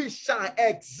 we shall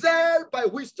excel by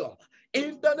wisdom.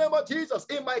 In the name of Jesus,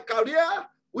 in my career,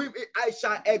 I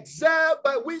shall excel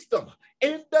by wisdom.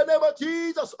 In the name of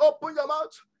Jesus, open your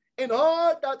mouth. In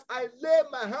all that I lay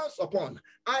my hands upon,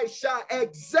 I shall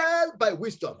excel by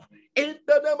wisdom. In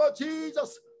the name of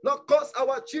Jesus, Lord, cause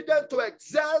our children to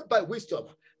excel by wisdom.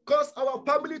 Cause our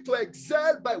family to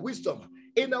excel by wisdom.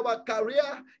 In our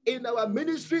career, in our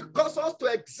ministry, cause us to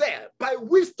excel by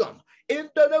wisdom. In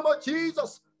the name of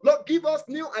Jesus, Lord, give us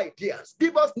new ideas.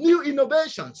 Give us new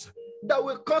innovations that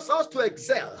will cause us to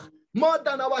excel more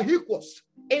than our equals.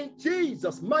 In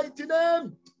Jesus' mighty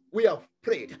name, we have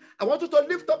prayed. I want you to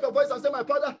lift up your voice and say, my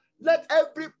Father, let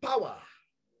every power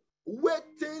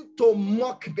waiting to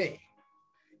mock me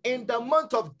in the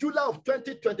month of July of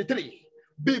 2023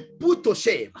 be put to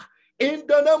shame. In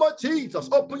the name of Jesus,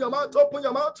 open your mouth, open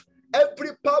your mouth. Every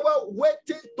power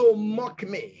waiting to mock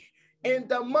me in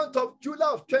the month of July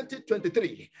of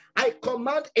 2023, I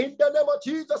command in the name of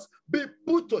Jesus, be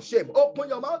put to shame. Open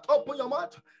your mouth, open your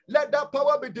mouth. Let that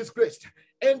power be disgraced.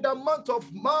 In the month of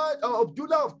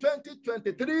July of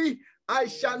 2023, I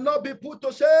shall not be put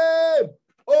to shame.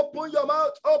 Open your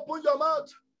mouth, open your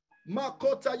mouth.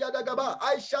 Makota Yadagaba,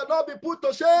 I shall not be put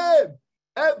to shame.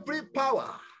 Every power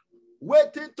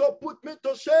waiting to put me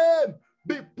to shame,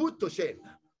 be put to shame,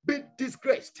 be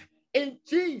disgraced. In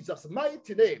Jesus'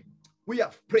 mighty name, we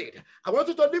have prayed. I want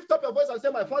you to lift up your voice and say,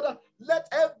 my Father, let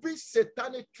every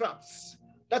satanic traps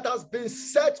that has been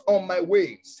set on my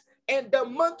ways in the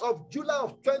month of July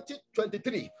of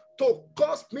 2023 to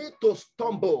cause me to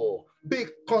stumble, be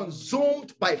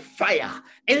consumed by fire.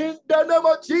 In the name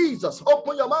of Jesus,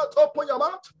 open your mouth, open your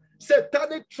mouth.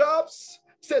 Satanic traps,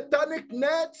 satanic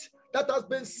nets that has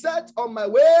been set on my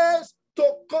ways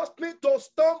to cause me to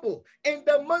stumble in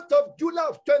the month of July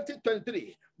of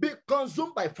 2023, be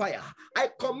consumed by fire. I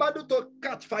command you to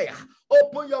catch fire.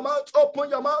 Open your mouth, open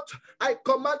your mouth. I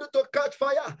command you to catch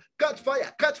fire, catch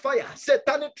fire, catch fire.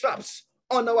 Satanic traps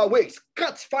on our ways,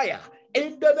 catch fire.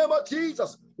 In the name of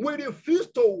Jesus, we refuse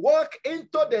to walk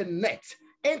into the net,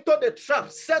 into the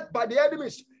trap set by the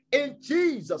enemies. In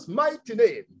Jesus' mighty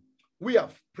name, we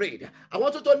have prayed. I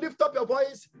want you to lift up your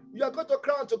voice. You are going to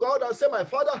cry to God and say, my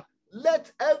Father,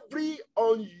 let every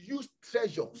unused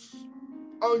treasures,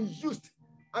 unused,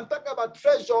 I'm talking about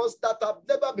treasures that have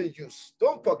never been used.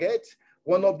 Don't forget,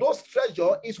 one of those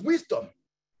treasures is wisdom.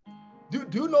 Do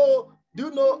you know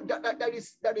that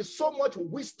there is so much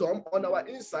wisdom on our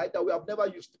inside that we have never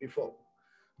used before?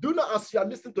 Do you know, as you are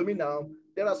listening to me now,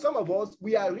 there are some of us,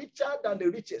 we are richer than the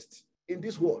richest in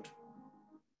this world.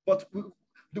 But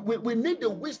we need the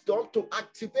wisdom to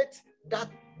activate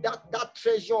that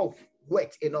treasure of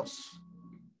wealth in us.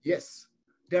 Yes,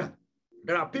 there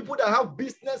are people that have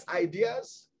business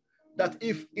ideas that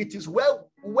if it is well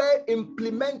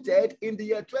implemented in the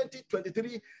year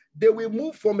 2023, they will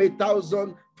move from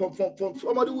 1,000, from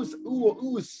somebody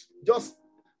who is just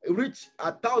reach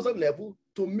 1,000 level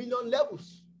to million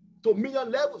levels,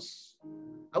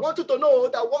 I want you to know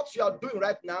that what you are doing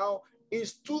right now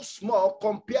is too small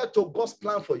compared to God's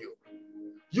plan for you.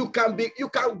 You can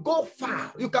go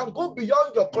far. You can go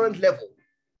beyond your current level.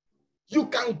 You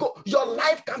can go, your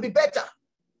life can be better.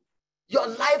 Your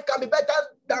life can be better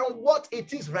than what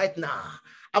it is right now.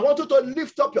 I want you to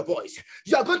lift up your voice.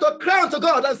 You are going to cry to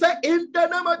God and say, in the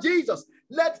name of Jesus,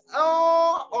 let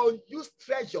all unused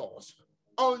treasures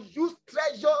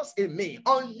in me,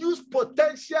 unused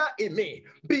potential in me,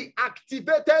 be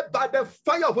activated by the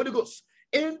fire of Holy Ghost.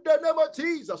 In the name of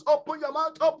Jesus, open your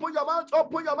mouth, open your mouth,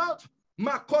 open your mouth.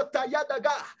 Makota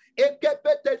yadaga,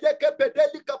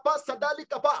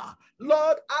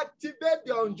 Lord, activate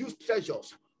the unused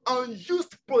treasures,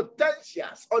 unused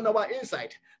potentials on our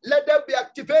inside. Let them be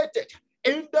activated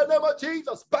in the name of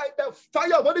Jesus by the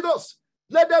fire of Holy Ghost.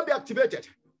 Let them be activated.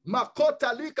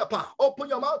 Makota likapa, open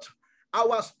your mouth.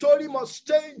 Our story must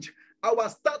change. Our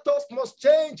status must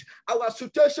change. Our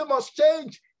situation must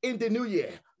change in the new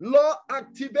year. Lord,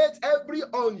 activate every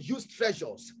unused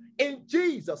treasures. In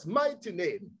Jesus' mighty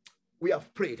name, we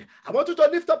have prayed. I want you to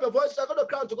lift up your voice. I'm going to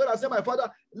cry to God and say, my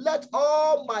Father, let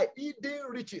all my hidden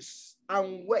riches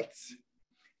and wealth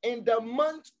in the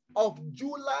month of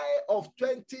July of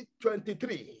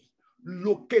 2023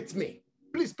 locate me.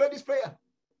 Please pray this prayer.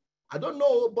 I don't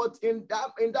know, but in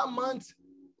that month,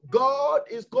 God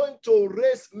is going to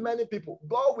raise many people.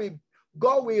 God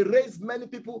will raise many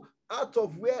people out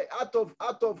of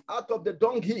the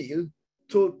dunghill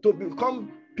to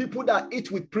become people that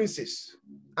eat with princes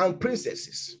and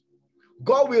princesses.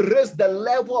 God will raise the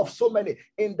level of so many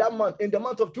in that month, in the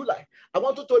month of July. I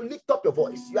want you to lift up your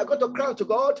voice. You are going to cry to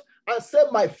God and say,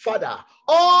 my Father,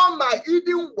 all my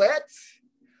hidden wealth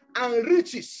and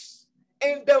riches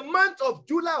in the month of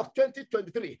July of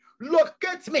 2023,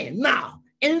 locate me now.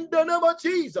 In the name of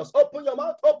Jesus, open your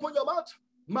mouth, open your mouth.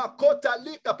 Makota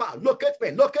likapa, locate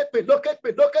me, locate me, locate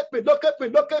me, locate me, locate me,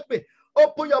 locate me.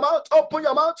 Open your mouth, open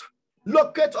your mouth.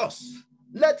 Locate us.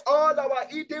 Let all our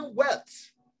hidden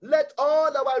wealth, let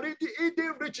all our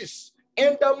hidden riches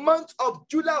in the month of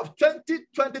July of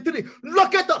 2023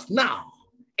 locate us now.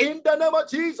 In the name of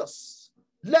Jesus,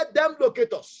 let them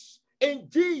locate us. In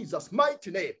Jesus' mighty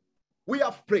name, we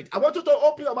have prayed. I want you to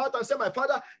open your mouth and say, my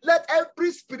Father, let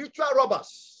every spiritual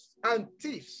robbers and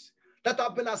thieves that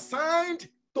have been assigned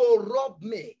to rob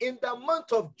me in the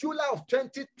month of July of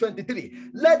 2023,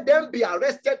 let them be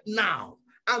arrested now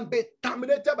and be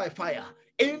terminated by fire.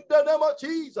 In the name of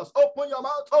Jesus, open your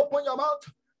mouth, open your mouth.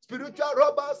 Spiritual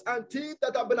robbers and thieves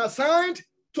that have been assigned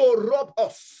to rob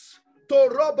us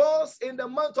in the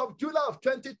month of July of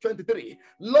 2023.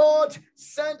 Lord,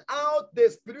 send out the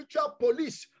spiritual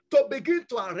police to begin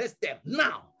to arrest them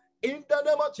now. In the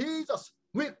name of Jesus,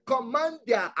 we command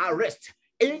their arrest.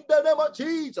 In the name of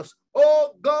Jesus,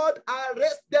 oh God,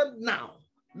 arrest them now.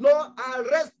 Lord,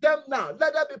 arrest them now.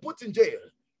 Let them be put in jail.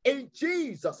 In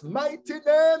Jesus' mighty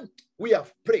name, we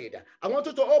have prayed. I want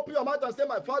you to open your mouth and say,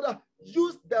 my Father,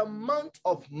 use the month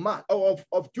of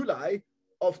July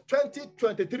of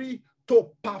 2023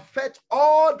 to perfect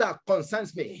all that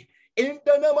concerns me. In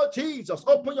the name of Jesus,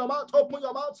 open your mouth, open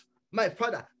your mouth. My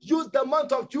Father, use the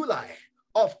month of July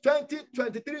of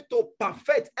 2023 to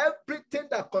perfect everything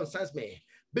that concerns me.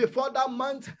 Before that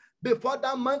month,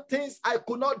 things I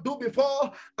could not do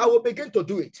before, I will begin to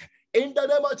do it. In the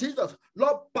name of Jesus,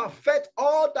 Lord, perfect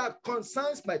all that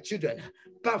concerns my children.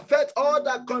 Perfect all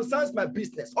that concerns my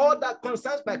business, all that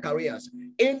concerns my careers.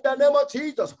 In the name of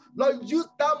Jesus, Lord, use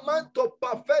that man to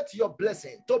perfect your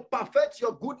blessing, to perfect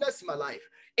your goodness in my life.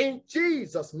 In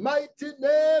Jesus' mighty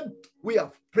name, we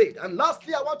have prayed. And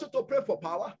lastly, I want you to pray for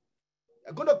power.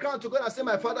 I'm going to cry to God and say,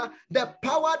 my Father, the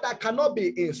power that cannot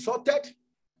be insulted,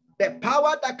 the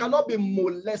power that cannot be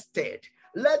molested,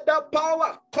 let that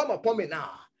power come upon me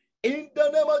now. In the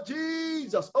name of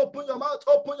Jesus, open your mouth,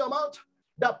 open your mouth.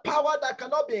 The power that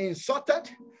cannot be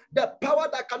insulted, the power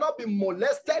that cannot be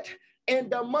molested in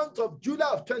the month of July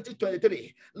of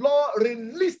 2023. Lord,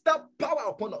 release that power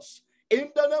upon us.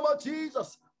 In the name of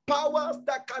Jesus, powers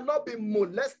that cannot be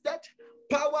molested,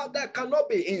 power that cannot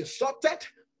be insulted,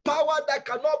 power that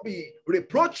cannot be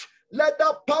reproached, let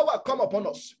that power come upon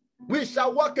us. We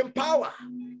shall walk in power.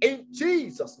 In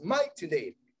Jesus' mighty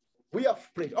name, we have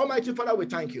prayed. Almighty Father, we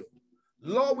thank you.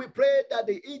 Lord, we pray that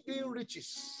the hidden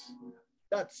riches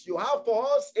that you have for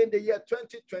us in the year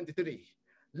 2023,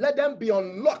 let them be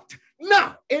unlocked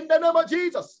now in the name of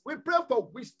Jesus. We pray for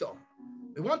wisdom.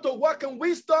 We want to walk in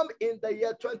wisdom in the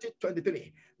year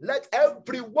 2023. Let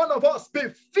every one of us be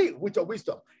filled with your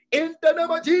wisdom in the name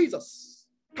of Jesus.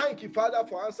 Thank you, Father,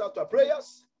 for answer to our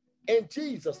prayers. In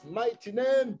Jesus' mighty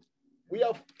name, we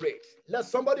have prayed. Let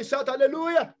somebody shout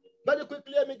hallelujah. Very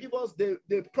quickly, let me give us the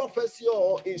prophecy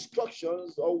or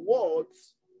instructions or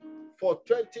words for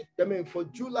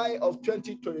July of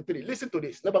 2023. Listen to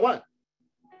this. Number one,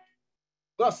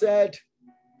 God said,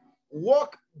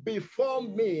 walk before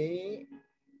me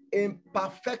in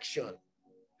perfection,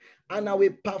 and I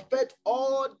will perfect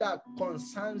all that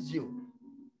concerns you.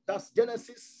 That's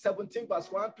Genesis 17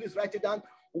 verse 1. Please write it down.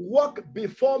 Walk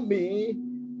before me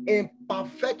in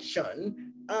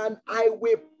perfection, and I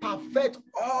will perfect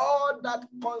all that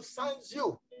concerns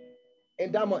you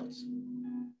in that month.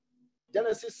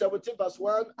 Genesis 17 verse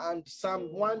 1 and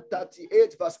Psalm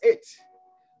 138 verse 8.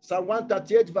 Psalm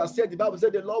 138 verse 8, the Bible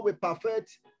said, the Lord will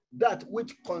perfect that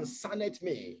which concerneth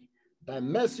me. Thy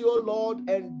mercy, O Lord,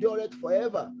 endureth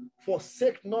forever.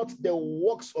 Forsake not the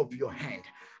works of your hand.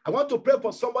 I want to pray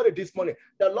for somebody this morning.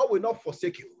 The Lord will not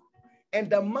forsake you. In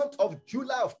the month of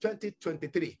July of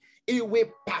 2023, He will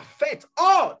perfect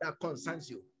all that concerns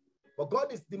you. But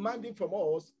God is demanding from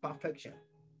us perfection.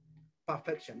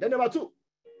 Perfection. Then number two,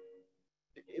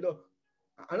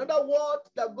 another word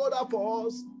that God has for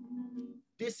us,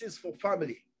 this is for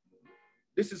family.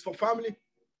 This is for family.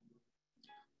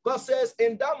 God says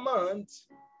in that month,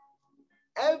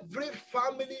 every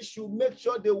family should make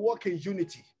sure they work in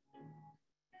unity.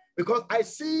 Because I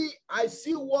see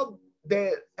what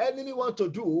the enemy wants to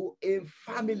do in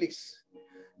families.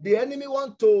 The enemy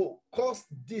wants to cause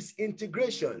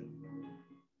disintegration.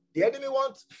 The enemy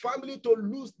wants family to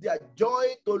lose their joy,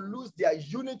 to lose their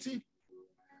unity.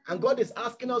 And God is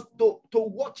asking us to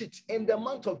watch it in the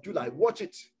month of July. Watch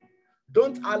it.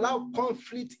 Don't allow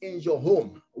conflict in your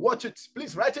home. Watch it.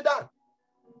 Please write it down.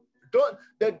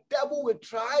 The devil will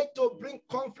try to bring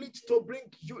conflict, to bring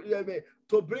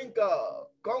conflict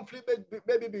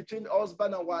maybe between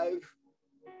husband and wife,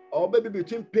 or maybe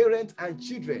between parents and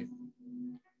children.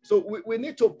 So we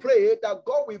need to pray that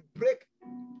God will break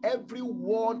every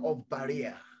wall of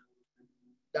barrier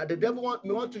that the devil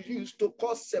may want to use to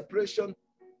cause separation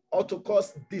or to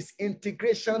cause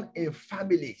disintegration in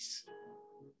families,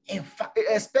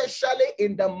 especially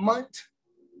in the month.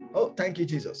 Oh, thank you,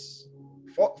 Jesus.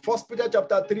 First Peter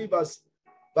chapter 3, verse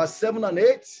 7 and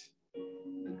 8.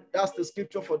 That's the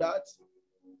scripture for that.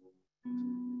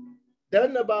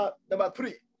 Then number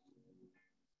 3.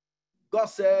 God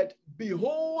said,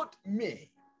 behold me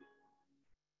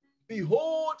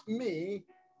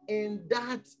in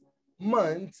that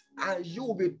month, and you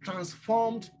will be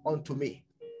transformed unto me.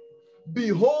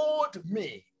 Behold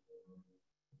me.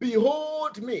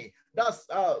 Behold me. That's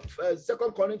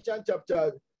 2 Corinthians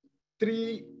chapter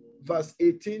 3, verse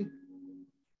 18.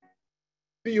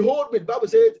 Behold me. The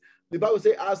Bible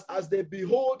says, as they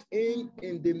behold him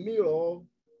in the mirror,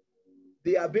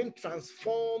 they are being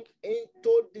transformed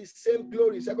into the same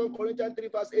glory. 2 Corinthians 3,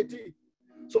 verse 18.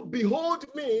 So behold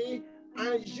me,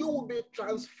 and you will be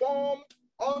transformed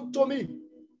unto me.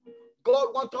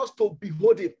 God wants us to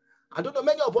behold him. I don't know,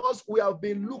 many of us, we have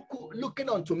been looking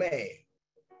unto men.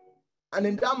 And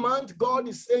in that month, God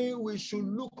is saying we should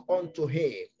look unto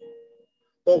him.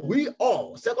 But we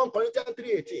all, 2 Corinthians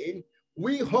 3:18,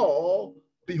 we all,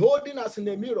 beholding us in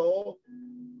a mirror,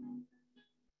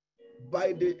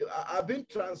 are being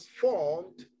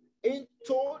transformed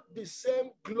into the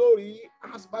same glory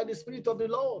as by the Spirit of the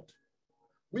Lord.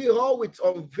 We all, with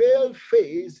unveiled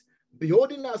face,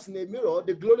 beholding us in a mirror,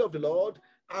 the glory of the Lord,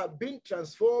 are being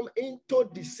transformed into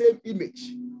the same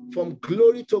image, from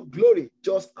glory to glory,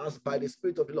 just as by the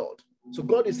Spirit of the Lord. So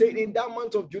God is saying in that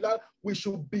month of July, we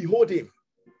should behold him.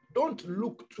 Don't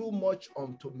look too much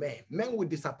unto men. Men will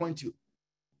disappoint you.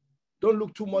 Don't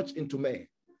look too much into men.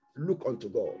 Look unto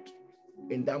God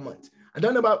in that month. And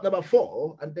then number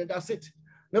 4, and then that's it.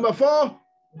 Number 4,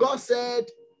 God said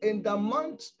in the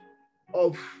month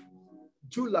of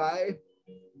July,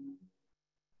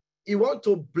 he wants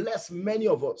to bless many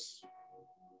of us.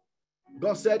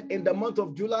 God said in the month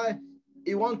of July,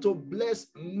 he wants to bless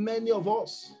many of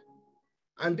us.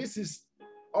 And this is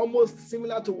almost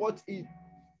similar to what he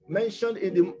mentioned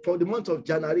for the month of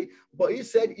January, but he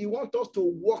said he wants us to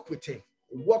walk with him.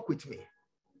 Walk with me.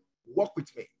 Walk with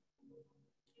me.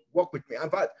 Walk with me. In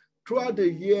fact, throughout the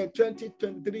year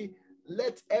 2023,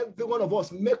 let every one of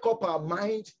us make up our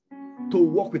mind to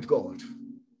walk with God.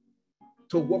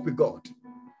 To walk with God.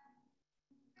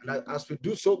 And as we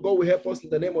do so, God will help us in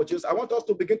the name of Jesus. I want us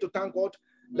to begin to thank God.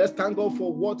 Let's thank God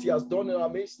for what he has done in our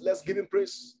midst. Let's give him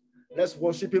praise. Let's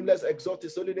worship him. Let's exalt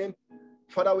his holy name.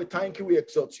 Father, we thank you. We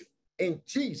exalt you. In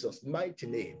Jesus' mighty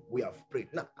name, we have prayed.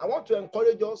 Now, I want to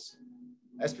encourage us,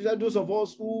 especially those of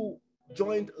us who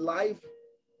joined live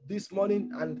this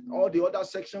morning and all the other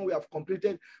section we have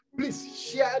completed. Please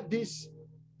share this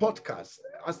podcast.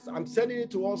 As I'm sending it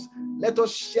to us, let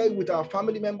us share it with our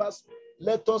family members.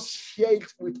 Let us share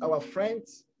it with our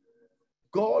friends.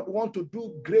 God wants to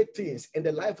do great things in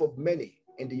the life of many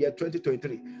in the year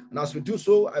 2023. And as we do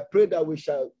so, I pray that we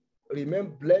shall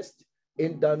remain blessed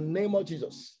in the name of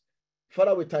Jesus.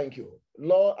 Father, we thank you.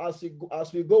 Lord, as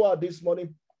we go out this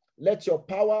morning, let your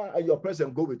power and your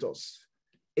presence go with us.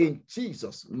 In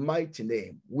Jesus' mighty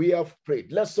name, we have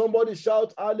prayed. Let somebody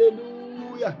shout,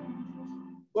 hallelujah.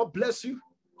 God bless you.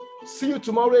 See you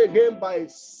tomorrow again by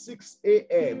 6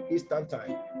 a.m. Eastern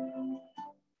Time.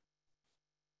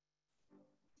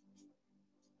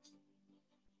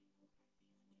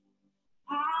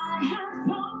 I have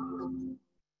come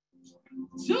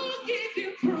to give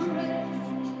you praise.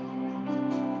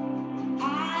 I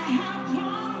have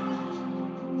come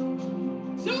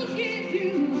to give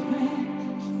you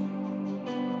thanks.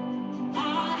 I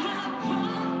have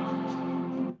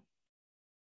come.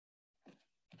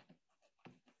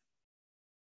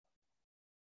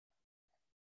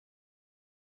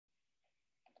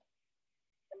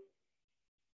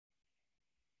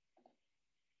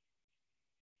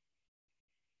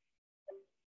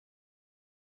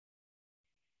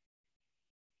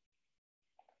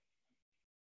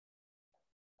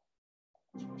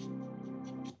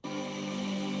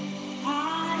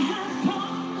 I have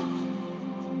come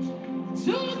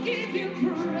to give you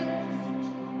praise.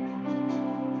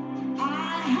 I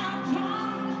have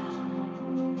come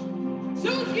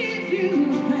to give you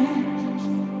thanks.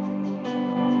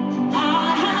 I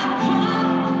have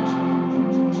come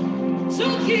to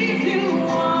give you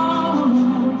all.